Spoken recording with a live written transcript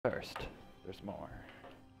first. There's more.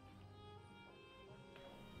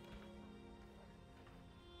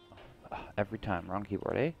 Every time. Wrong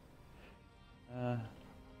keyboard, eh?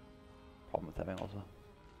 Problem with having also.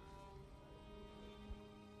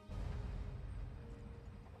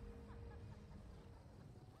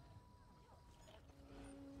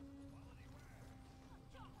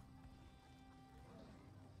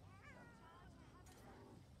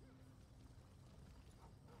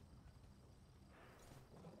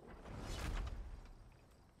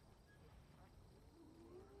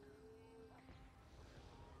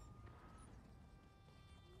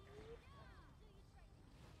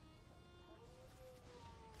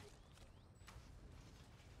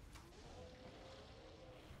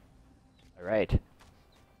 Alright.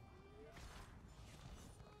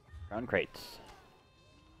 Crown crates.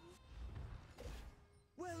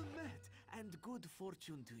 Well met, and good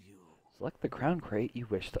fortune to you. Select the crown crate you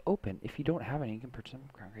wish to open. If you don't have any, you can purchase them in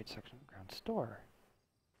the crown crate section of the crown store.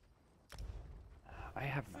 I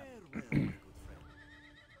have none. Farewell, my good friend.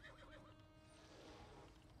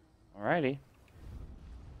 Alrighty.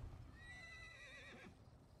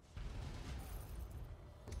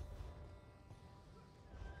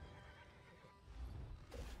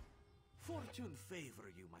 Fortune favor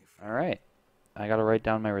you, my friend. Alright. I gotta write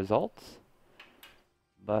down my results.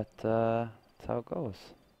 But, that's how it goes.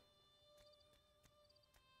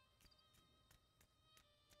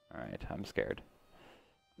 Alright, I'm scared.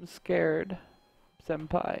 I'm scared.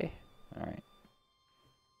 Senpai. Alright.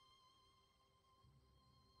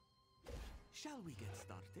 Shall we get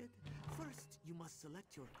started? First, you must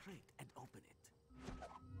select your crate and open it.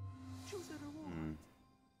 Choose a reward.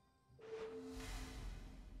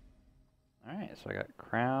 Alright, so I got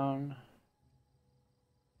crown,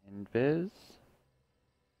 invis,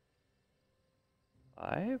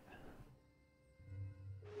 5.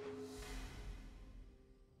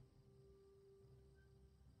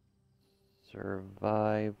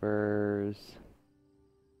 Survivors,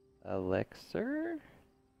 Elixir,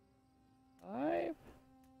 5.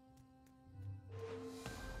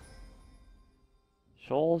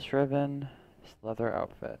 Shoal Shriven, leather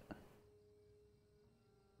outfit.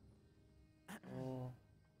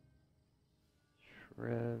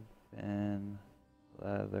 Shriven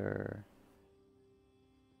leather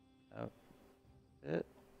outfit.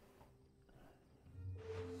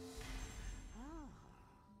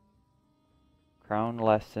 Crown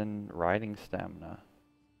lesson riding stamina.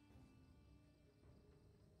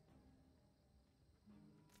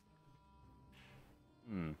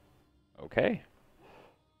 Okay.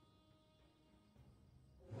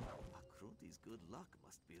 Akruti's good luck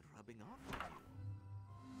must be rubbing off on you.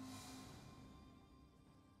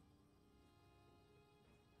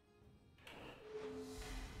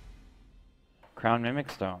 Crown Mimic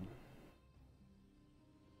Stone.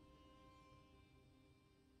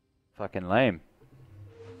 Fucking lame.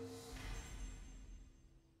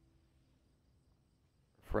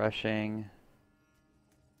 Refreshing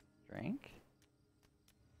drink.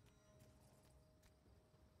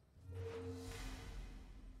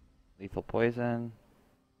 Lethal poison.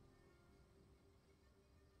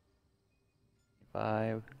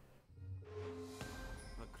 5.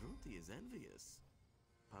 Pakruti is envious.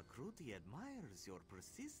 Pakruti admires your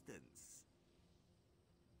persistence.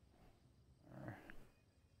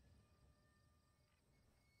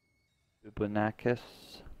 Fibonaccus.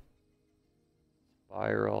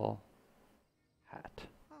 Spiral. Hat.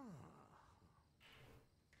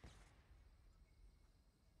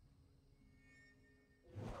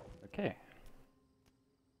 Okay.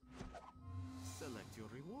 Select your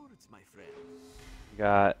rewards, my friend. We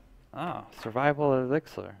got, survival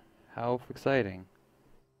elixir. How exciting.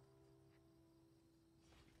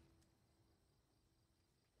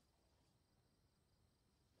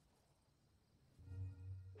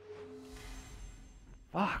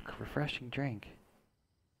 Fuck, refreshing drink.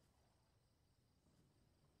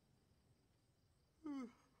 An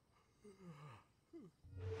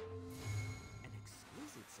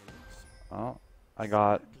exquisite selection. Oh, I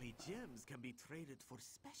got Sparkly gems can be traded for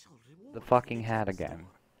special rewards. the fucking within hat the again.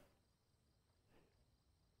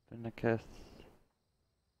 store. Fibonaccus.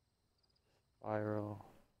 Spiral.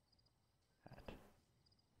 Hat.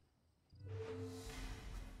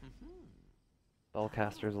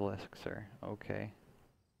 Spellcaster's elixir. Okay.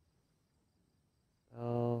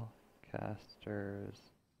 Spellcaster's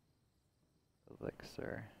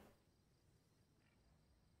elixir.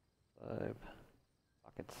 5.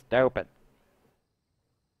 Fucking stupid.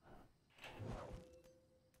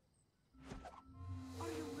 Are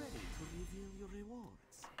you ready to reveal your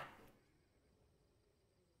rewards?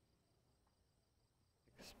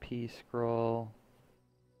 XP scroll.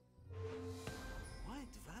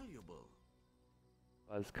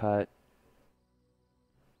 Buzz cut.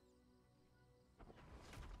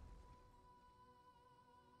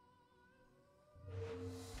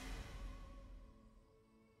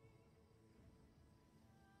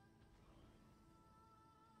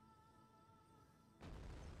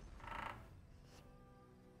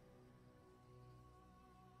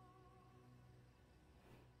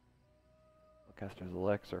 Spellcaster's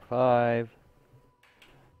Elixir 5.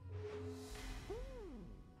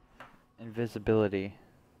 Invisibility.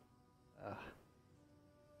 Ugh.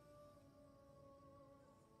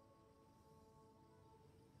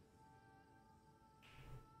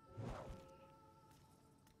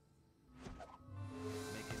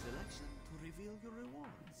 Make a selection to reveal your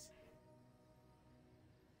rewards.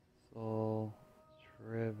 Soul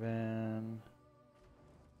driven.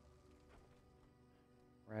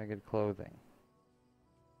 Ragged clothing.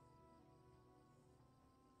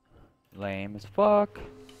 Lame as fuck.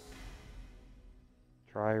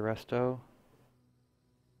 Try resto.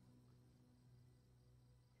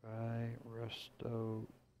 Try resto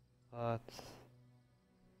pots.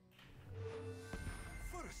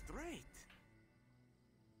 First rate.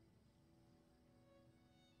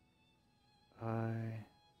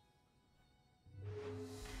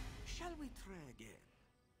 Shall we try again?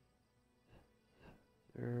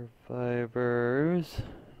 Survivors.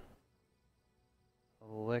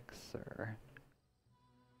 Elixir.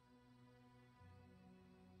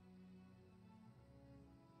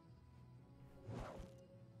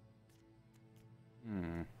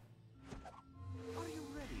 Are you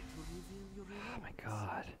ready to reveal your rewards? Oh my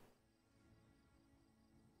god.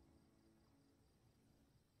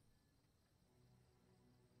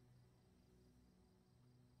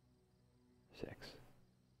 Six.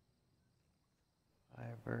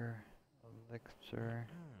 Fiber. Elixir.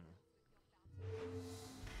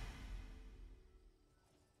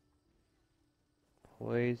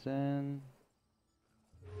 Poison.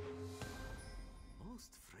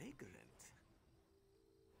 Most fragrant.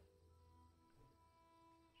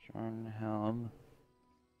 Shorhelm.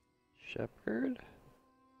 Shepard.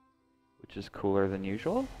 Which is cooler than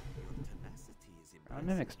usual. Your tenacity is Round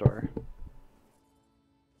impressive. Mimic Store.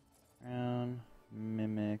 Round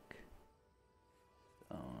Mimic.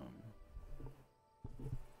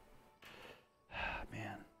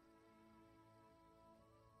 Man.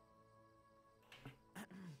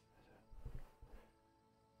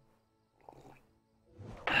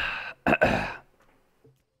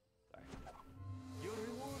 Your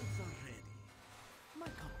rewards are ready. My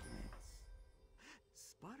compliments.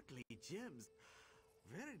 Sparkly gems.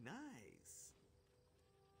 Very nice.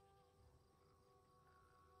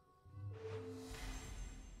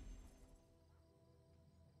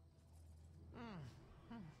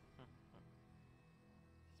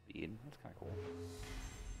 Speed. That's kind of cool.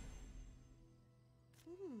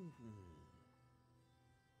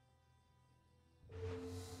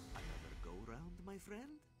 Another go round, my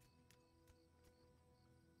friend?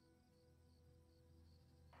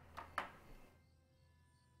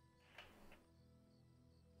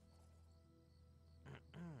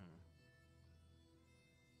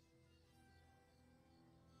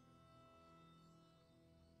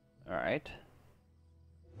 All right.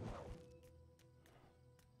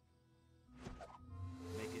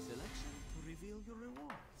 Make a selection to reveal your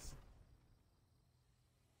rewards.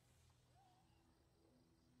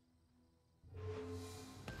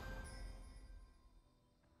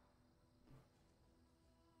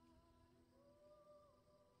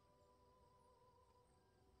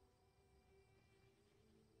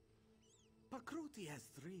 Pakruti has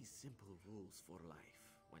 3 simple rules for life.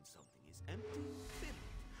 When something is empty, fill it.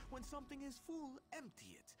 When something is full,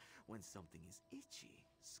 empty it. When something is itchy,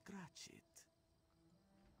 scratch it.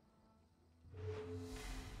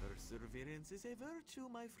 Perseverance is a virtue,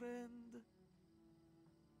 my friend.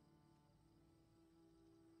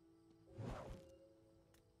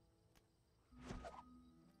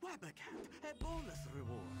 Wabacat, a bonus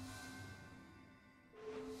reward.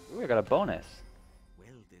 Ooh, I got a bonus.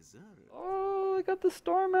 Well deserved. Oh, I got the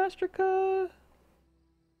Stormmaster Cutt.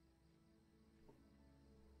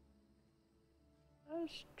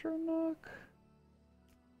 Astronach.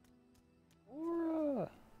 Aura.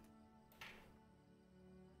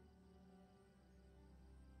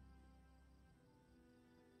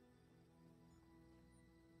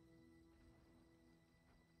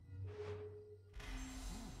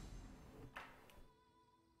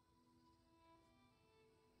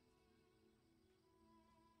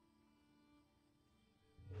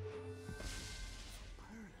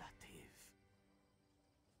 Superlative.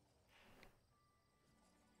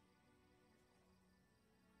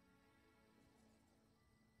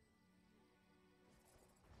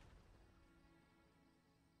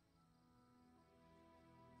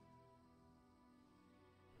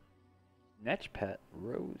 Netch pet,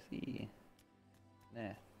 Rosy.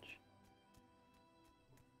 Netch.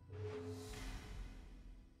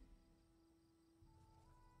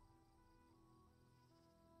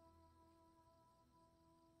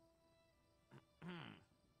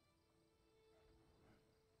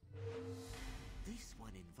 This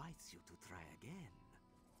one invites you to try again.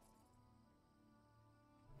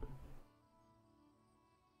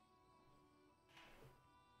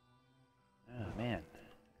 Oh man.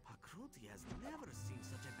 Pakruti has never seen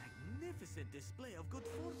such a magnificent display of good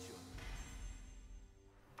fortune.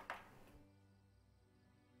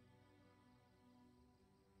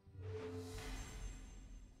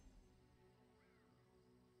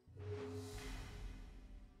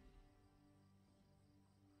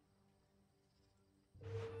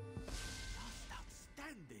 Just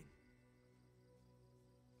outstanding.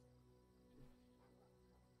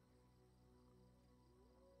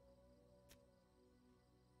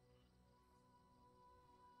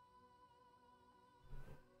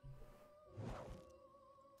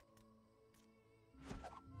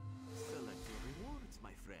 Select your rewards,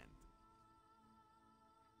 my friend.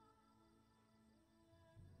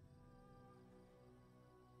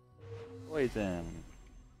 Poison.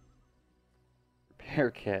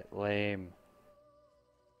 Repair kit, lame.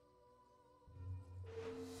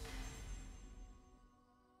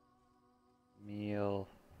 Meal.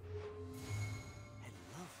 A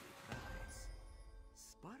lovely prize.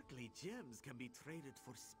 Sparkly gems can be traded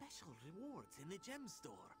for special rewards in the gem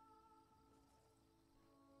store.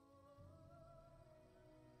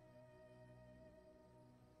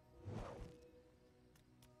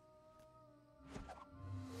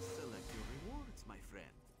 Select your rewards, my friend.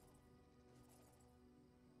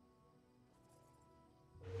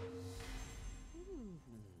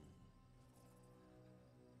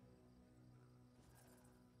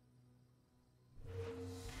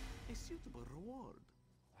 A suitable reward.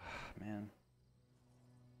 Man.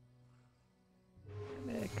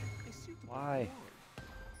 Nick. A suitable Why? reward.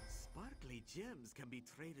 Sparkly gems can be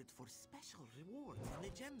traded for special rewards in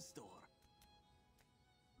the gem store.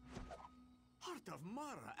 Heart of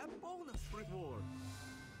Mara, a bonus reward.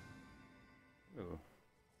 Ooh.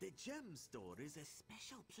 The gem store is a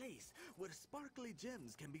special place where sparkly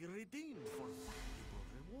gems can be redeemed for valuable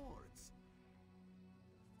rewards.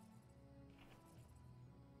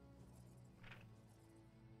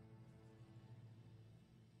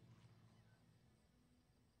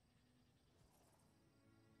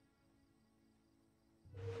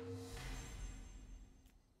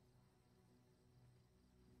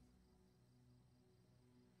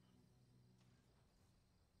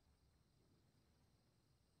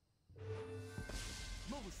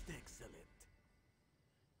 Most excellent.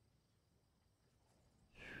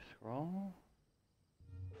 Scroll.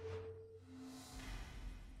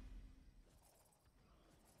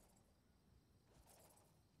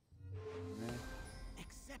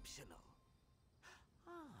 Exceptional.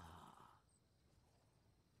 Ah.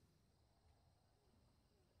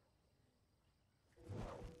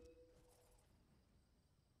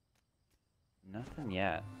 Nothing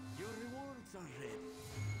yet. Your rewards are ready.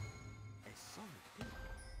 A solid pick.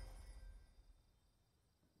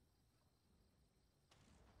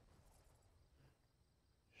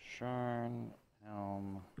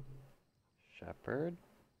 Shorhelm. Shepard.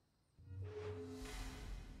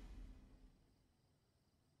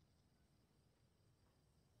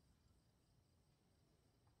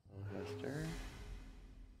 Ancestor.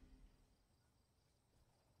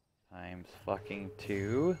 Times fucking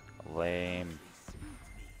 2. Lame. Sweet meat.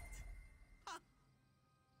 Ha!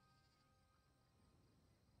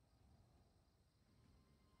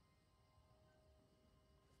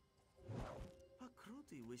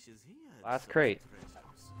 Pakruti wishes he had Last such crate. treasures.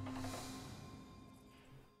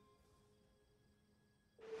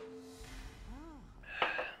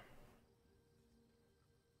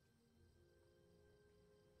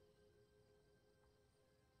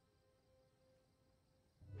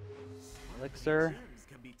 Elixir. Gems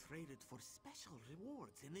can be traded for special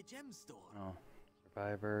rewards in the gem store. Oh,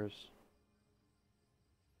 survivors.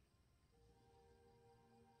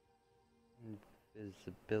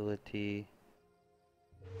 Invisibility.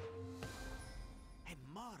 A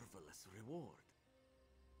marvelous reward.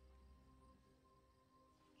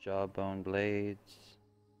 Jawbone blades.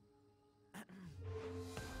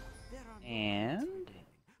 There are no And cards remaining.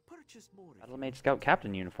 Purchase more if you Battlemate Scout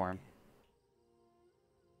Captain uniform.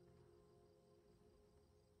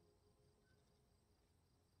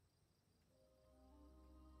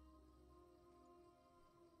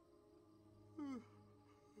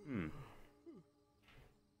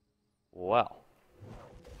 Well,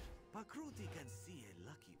 Pakruti can see a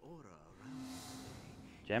lucky aura around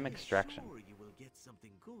Gem extraction. Sure you will get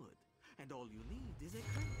something good, and all you need is a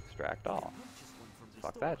crate. Extract You can all. purchase one from the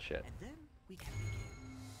Fuck store, that shit. and then we can begin.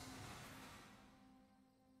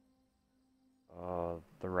 Oh,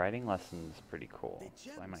 the writing lesson's pretty cool. The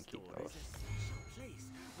So gem I might keep store those. is a special place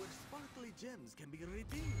where sparkly gems can be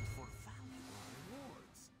redeemed for valuable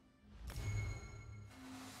rewards.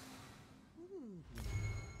 Mm.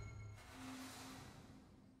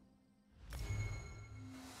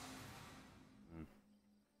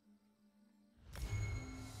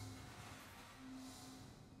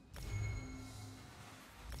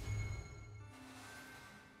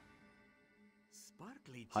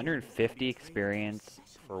 Sparkly gems 150 can be traded experience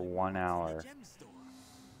special for 1 rewards in the hour. gem store.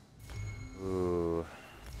 Ooh.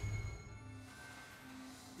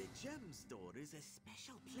 The gem store is a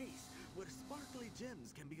special place where sparkly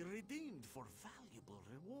gems can be redeemed for valuable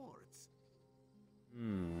rewards.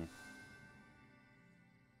 Hmm.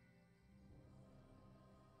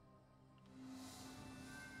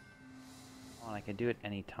 Well, I can do it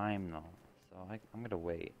any time though, so I'm gonna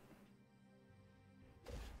wait.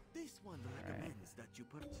 This one recommends that you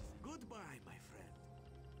purchase. Goodbye, my friend.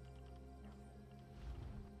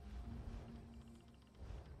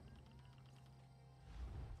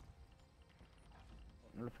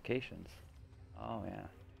 Notifications. Oh yeah.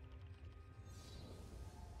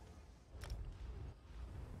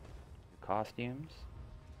 New costumes.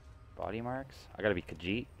 Body marks. I gotta be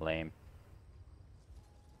Khajiit. Lame.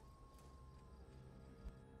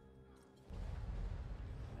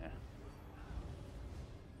 Yeah.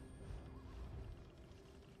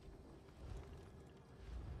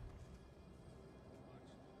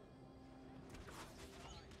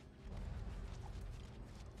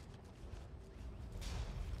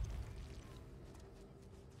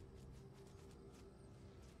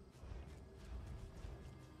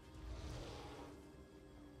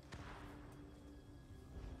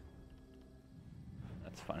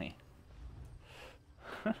 That's funny.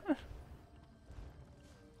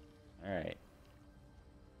 Alright.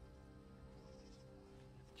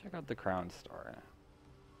 Check out the crown store,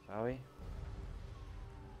 shall we?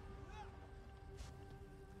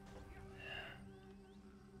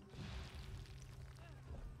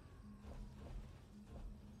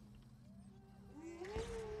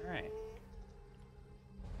 Alright.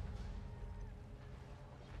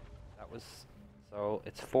 That was... So,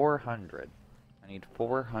 it's 400. I need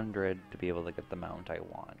 400 to be able to get the mount I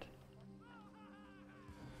want.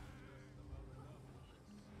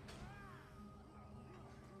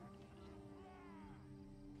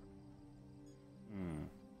 Hmm.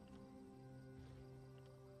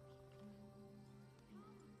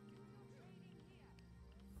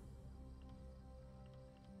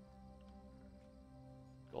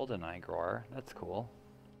 Golden Eye Grower, that's cool.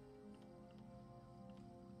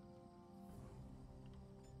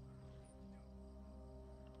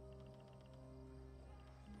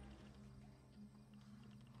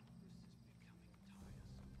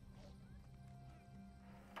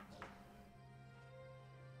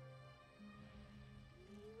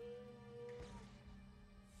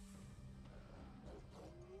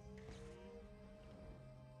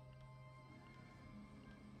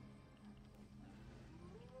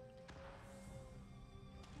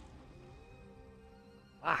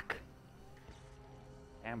 Fuck!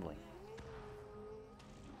 Gambling.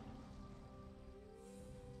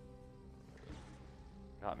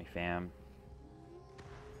 Got me, fam.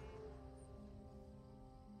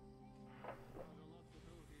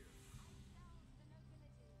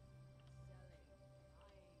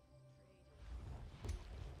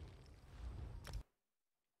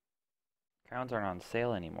 Crowns aren't on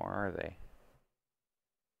sale anymore, are they?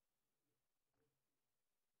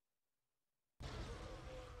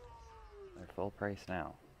 They're full price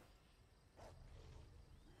now.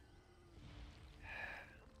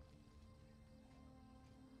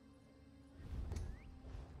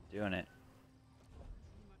 Doing it.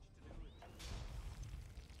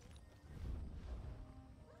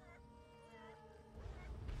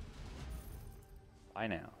 Bye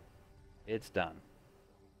now. It's done.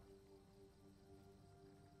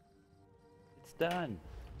 It's done.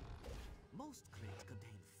 Most crates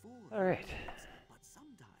contain 4 All right. rewards, but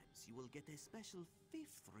sometimes you will get a special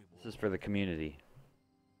 5th reward. This is for the community.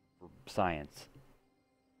 For science.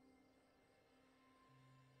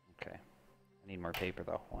 Okay. I need more paper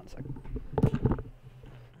though. 1 second.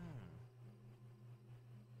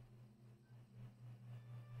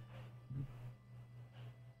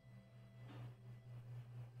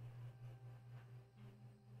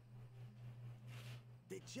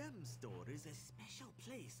 The gem store is a special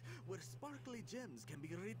place where sparkly gems can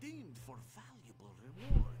be redeemed for valuable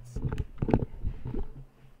rewards.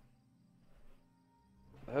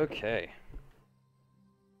 Okay.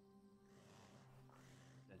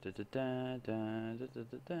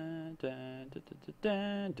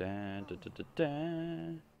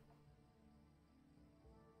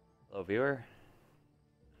 Hello, viewer.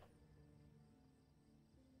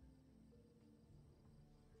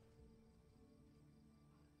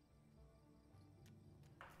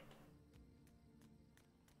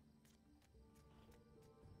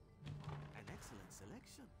 An excellent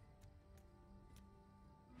selection.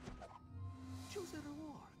 Choose a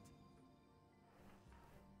reward.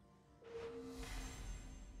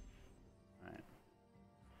 Alright.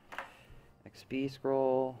 XP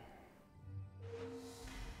scroll.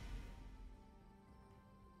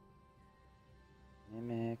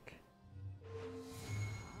 Mimic.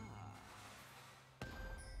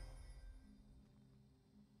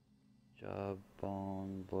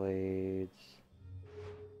 Jawbone blades.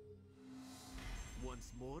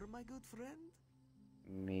 Once more, my good friend.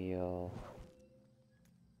 Meal.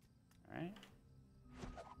 Alright.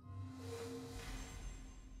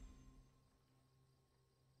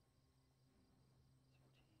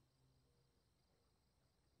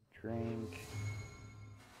 Drink.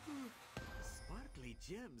 Sparkly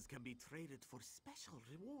gems can be traded for special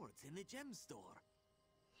rewards in the gem store.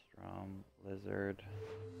 Strom lizard.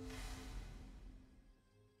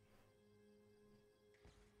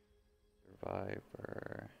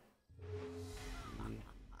 Survivor.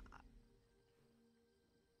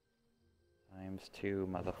 ×2,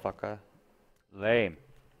 motherfucker. Lame.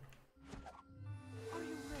 Are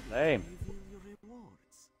you ready Lame. to reveal your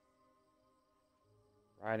rewards?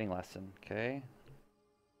 Riding lesson, okay.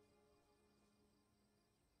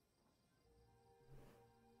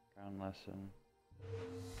 Ground lesson.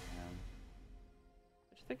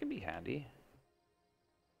 Which I think could be handy.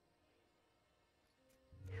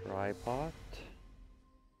 Tripod.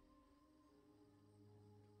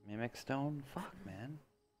 Mimic stone? Fuck, man.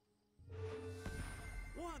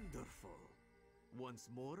 Wonderful. Once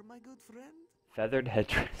more, my good friend. Feathered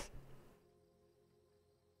headdress.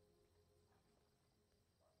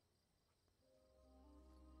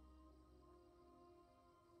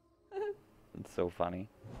 It's so funny.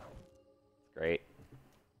 It's great.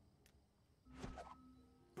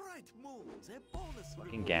 Bright moons, a bonus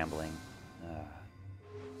Fucking reward. gambling.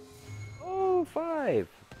 Oh, 5!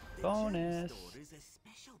 The Bonus! gem store is a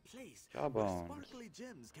special place Jawbones. where sparkly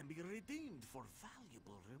gems can be redeemed for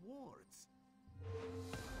valuable rewards.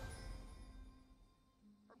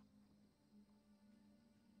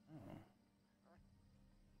 Oh.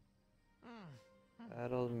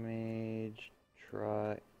 Battle Mage,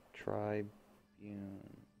 Tribune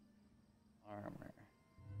Armor.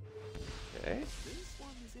 Okay. This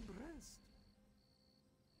one is impressed.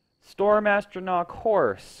 Storm Astronach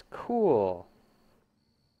Horse. Cool.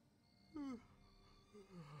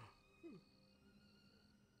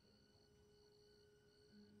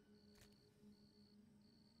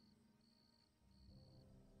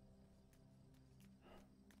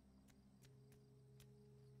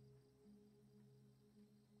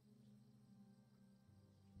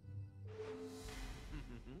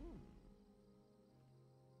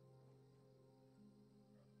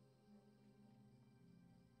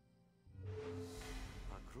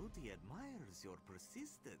 Pakruti admires your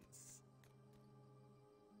persistence.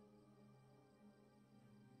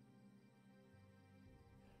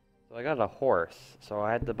 So I got a horse, so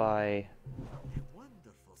I had to buy A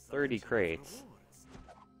wonderful 30 selection of crates. rewards.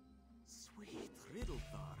 Sweet riddle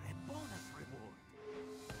thought, a bonus reward.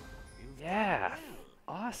 You've done Yeah, well.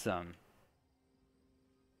 awesome.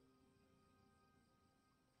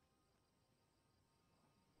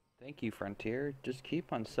 Thank you, Frontier. Just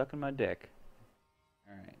keep on sucking my dick.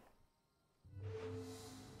 Alright.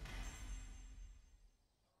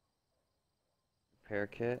 Repair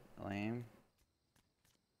kit, lame.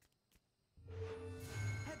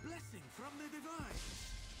 A blessing from the divine.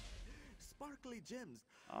 Sparkly gems.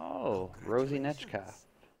 Oh, Rosy Netch. Congratulations.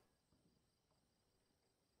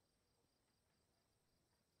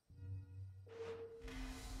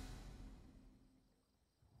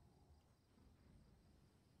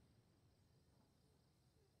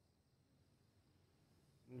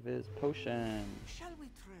 Invis potion. Shall we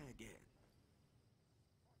try again?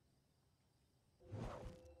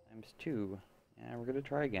 ×2. Yeah, we're gonna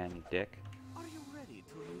try again, you dick. Are you ready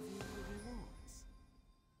to reveal your rewards?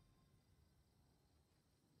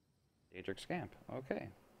 Daedric Scamp. Okay.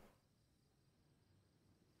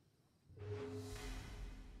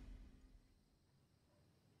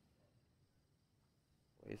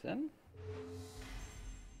 Poison.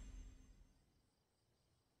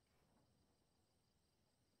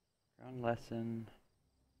 Ground lesson.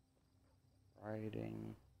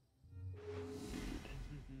 Writing.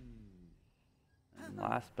 And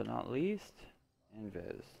last but not least,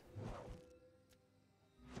 Invis.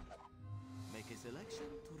 Make a selection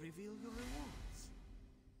to reveal your rewards.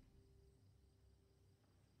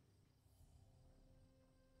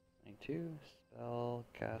 22,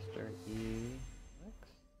 Spellcaster Elixir.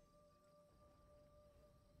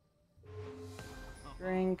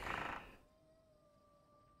 Drink.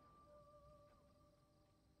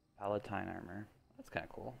 Palatine armor. That's kind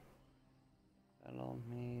of cool. Battle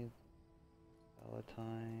made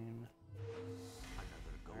Palatine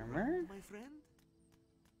armor. My friend.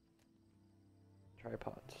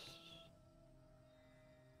 Tripods.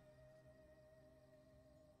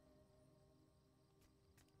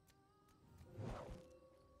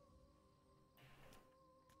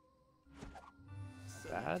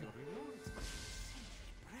 Not bad.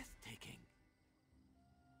 Breathtaking.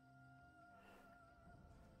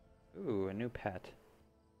 Ooh, a new pet.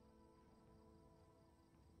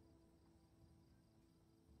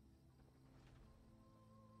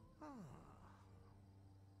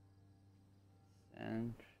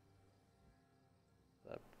 And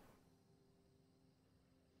the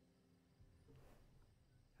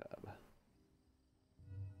cub.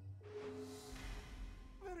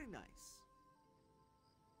 Very nice.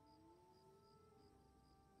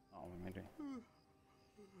 Oh, what am I doing?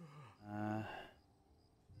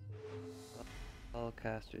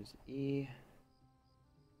 Spellcaster's E.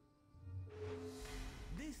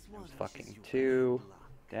 This one Times fucking wishes you 2. good luck.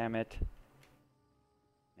 Damn it.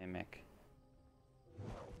 Mimic.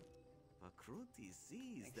 Pakruti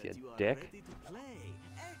sees Thanks, that you you are dick. ready to play.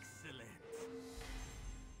 Excellent.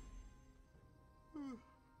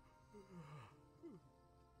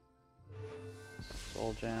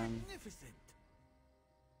 Soul Gem. Magnificent.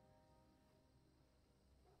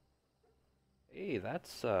 Hey,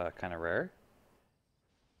 that's kind of rare.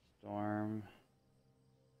 Storm.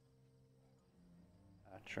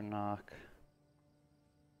 Astronach.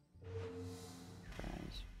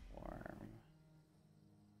 Transform.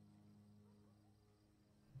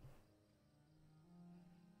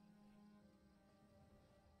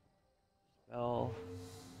 Spell.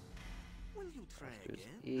 Will you try There's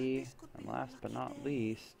again? E. This could And be a last but lucky not day.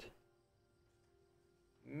 least,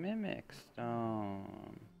 Mimic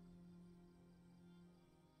Stone.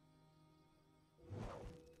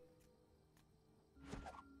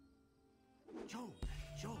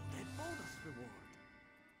 Joe, that bonus reward.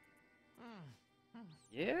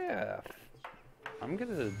 Yeah.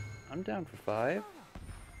 I'm down for 5.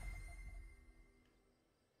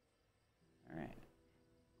 Alright.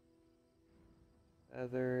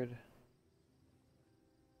 Feathered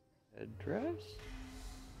headdress?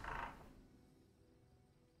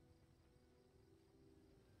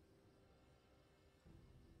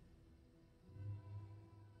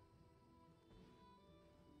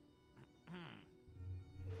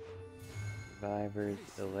 Survivor's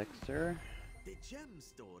Elixir. The gem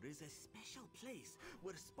store is a special place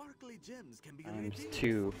where sparkly gems can be Times redeemed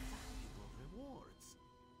 2. for valuable rewards.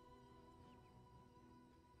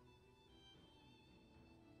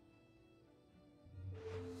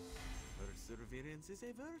 Perseverance is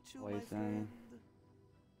a virtue, my Poison. friend.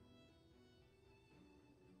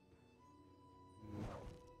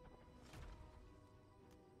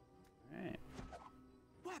 Alright.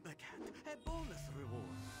 Wabacat, a bonus reward.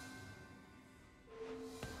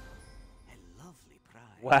 A lovely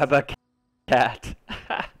prize. Wabacat.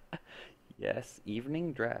 Yes,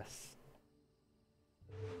 evening dress.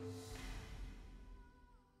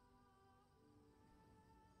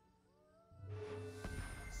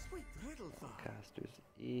 Sweet riddle thought. Caster's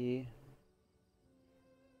E.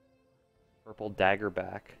 Purple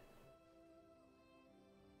daggerback.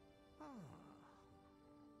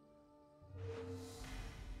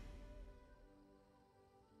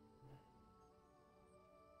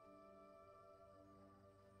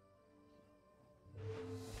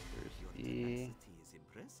 Your E. tenacity is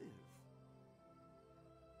impressive.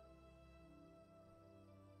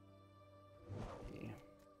 E.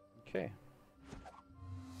 Okay.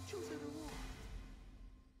 Choose a reward.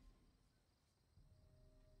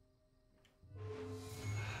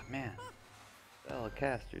 Man.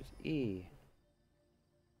 Spellcaster's E.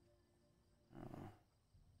 Oh.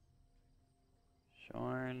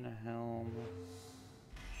 Shorhelm.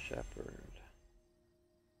 Shepard.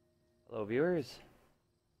 Hello, viewers.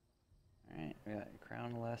 Alright, we got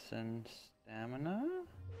Crown Lesson Stamina.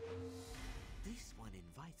 This one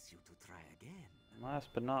invites you to try again. And last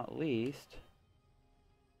but not least,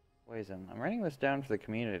 Poison. I'm writing this down for the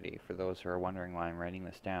community, for those who are wondering why I'm writing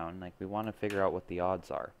this down. Like, we want to figure out what the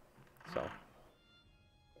odds are. So.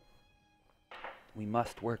 We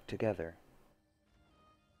must work together.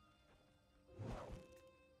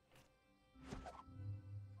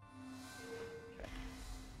 Okay.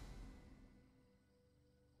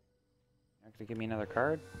 Not gonna give me another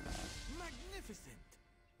card? No. Magnificent.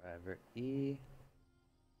 Driver E.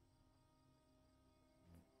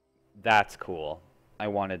 That's cool. I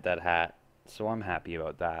wanted that hat, so I'm happy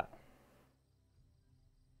about that.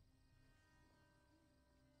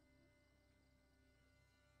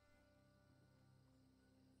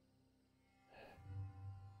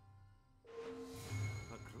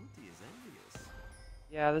 Pakruti is envious.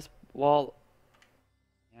 Yeah, this, well,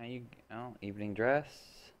 yeah, you, oh, evening dress.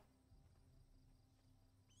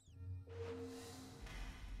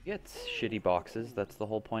 You get shitty boxes, that's the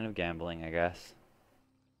whole point of gambling, I guess.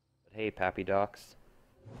 But hey, Pappy Docs.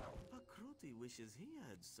 Pakruti wishes he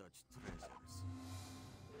had such treasures.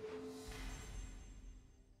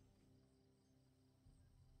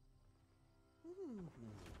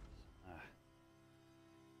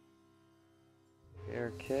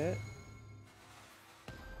 Air kit.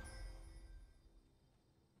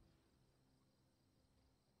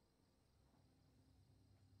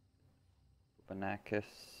 Fibonaccus.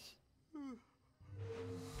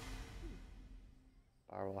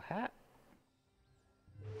 Barrel hat.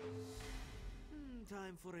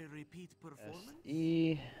 Time for a repeat performance.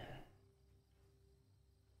 SE.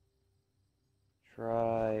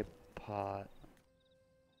 Tripod.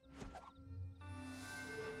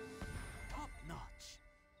 Top notch.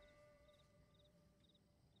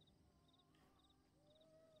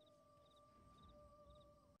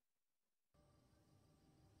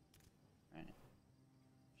 Right.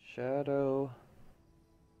 Shadow.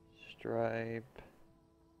 Stripe.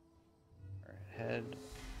 Or head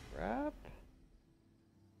wrap.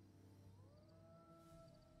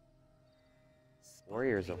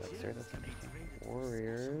 Warriors Elixir, that's interesting.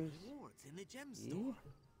 Warriors. E?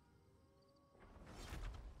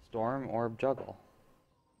 Storm Orb Juggle.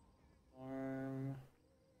 Storm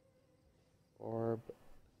Orb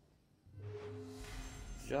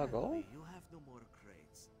Juggle. Sadly, you have no more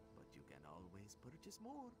crates, but you can always purchase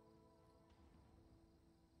more.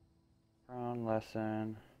 Crown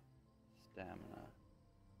Lesson. Stamina.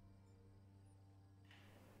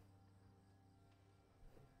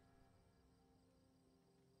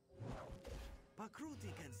 Pakruti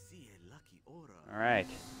can see a lucky aura. Alright.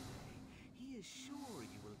 He is sure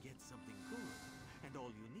you will get something good, and all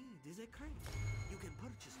you need is a crate. You can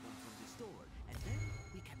purchase one from the store, and then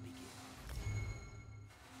we can begin.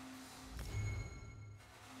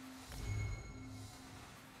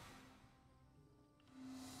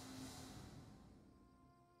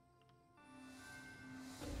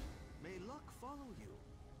 May luck follow you.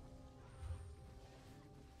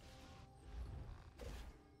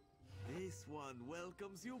 This one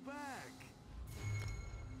welcomes you back.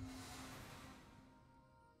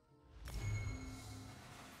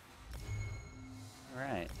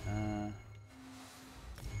 Alright,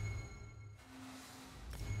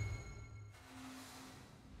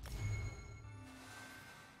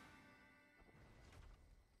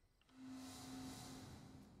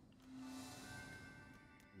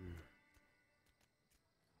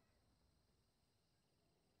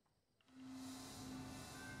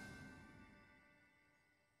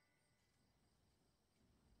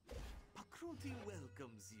 Pakruti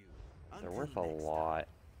welcomes you. they're Until worth a next time. lot.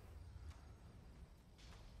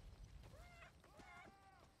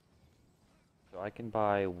 So I can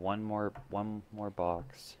buy one more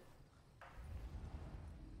box.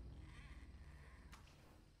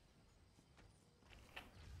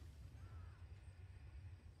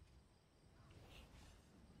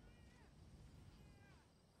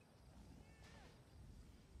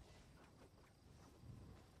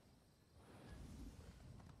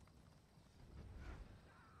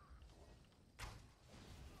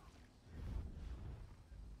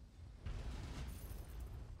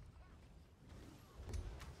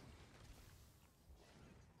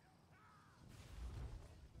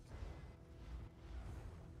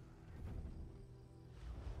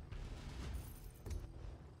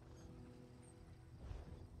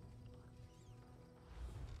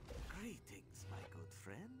 Greetings, my good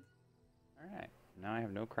friend. Alright, now I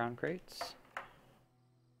have no crown crates.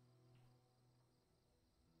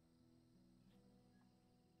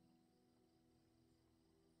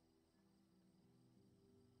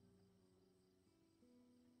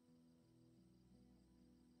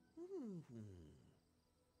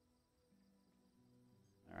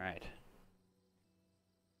 Alright.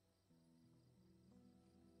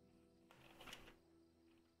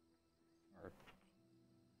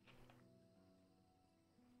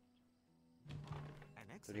 An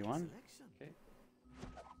excellent 31? selection. Okay.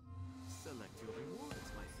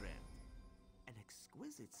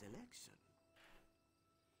 its selection.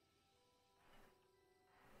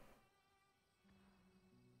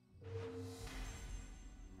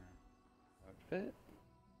 Outfit.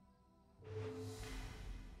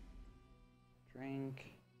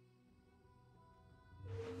 Drink.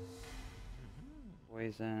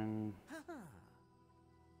 Poison.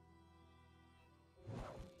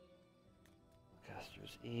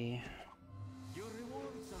 Caster's E. Your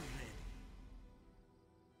rewards are ready.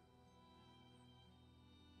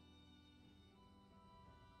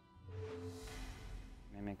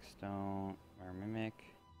 Mimic Stone, or Mimic.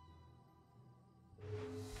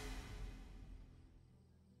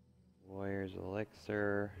 Warrior's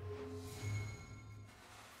Elixir.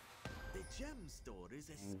 The gem store is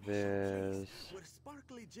a special Invis. place where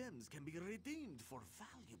sparkly gems can be redeemed for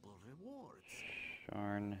valuable rewards.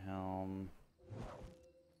 Shorhelm.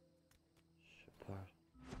 Shepard.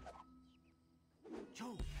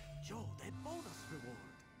 Joe, that bonus reward.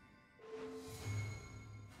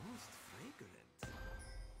 Most fragrant.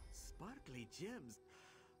 Sparkly gems.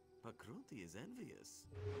 Pakruti is envious.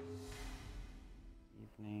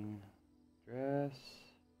 Evening dress.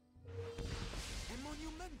 A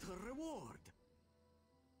monumental reward.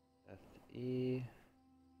 Death to E.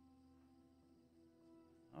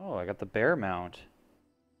 Oh, I got the bear mount.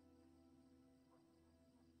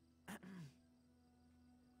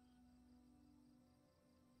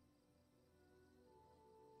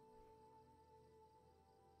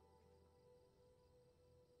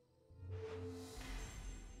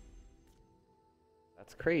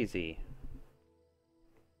 That's crazy.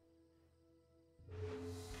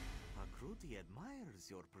 Pakruti admires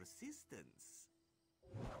your persistence.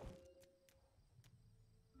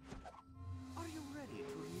 Are you ready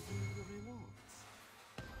to reveal your rewards?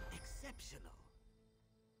 Exceptional.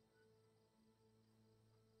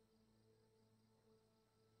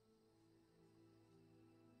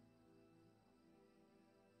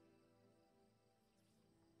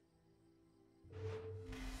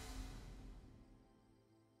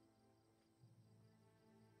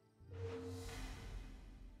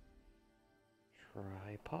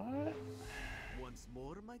 Tripod. Once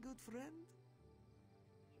more, my good friend?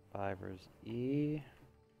 Survivor's E.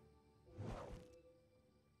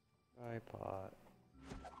 Tripod.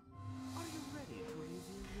 Are you ready to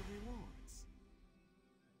reveal your rewards?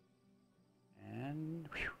 And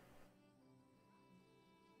whew.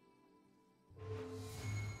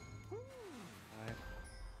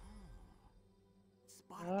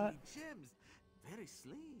 Sparkly gems, very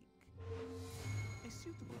sleek. A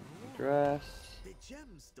suitable reward. Dress. The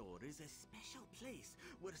gem store is a special place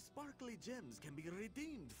where sparkly gems can be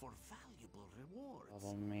redeemed for valuable rewards.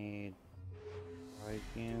 Double made. Don't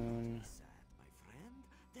Tribune. be sad, my friend.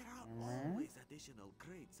 There are always additional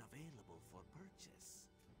crates available for purchase.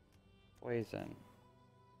 Poison.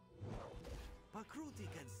 Pakruti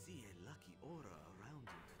can see a lucky aura around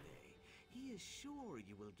you today. He is sure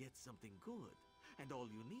you will get something good, and all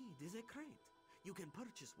you need is a crate. You can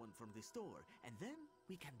purchase one from the store, and then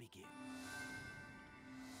we can begin.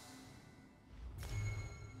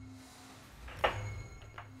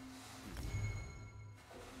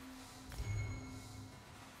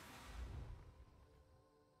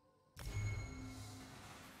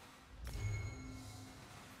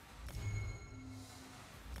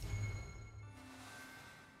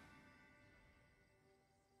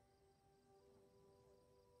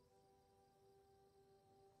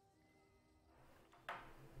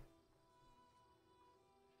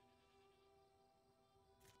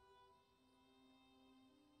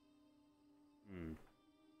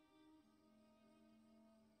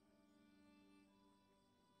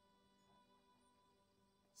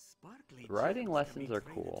 Sparkly Riding gems lessons can be are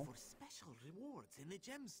traded cool. for special rewards in the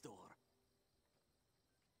gem store.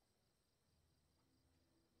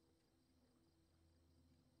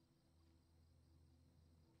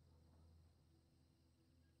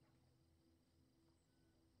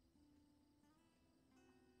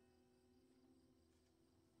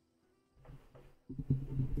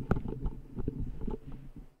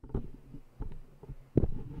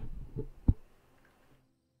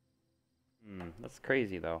 That's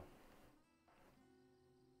crazy though.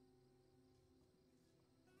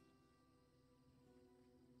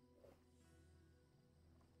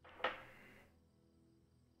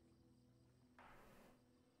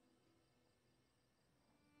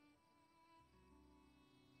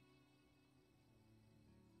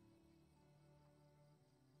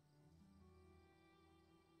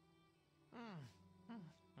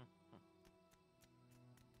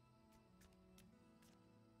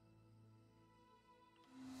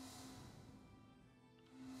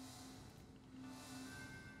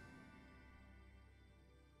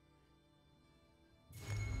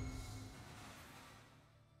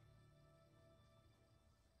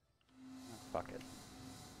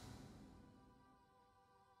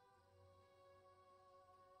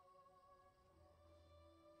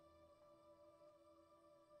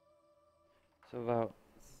 So about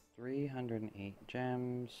 308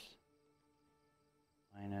 gems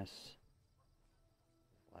minus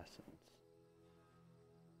lessons.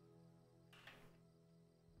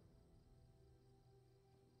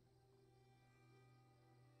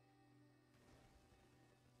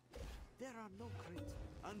 There are no crates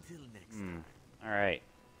until next time. Alright.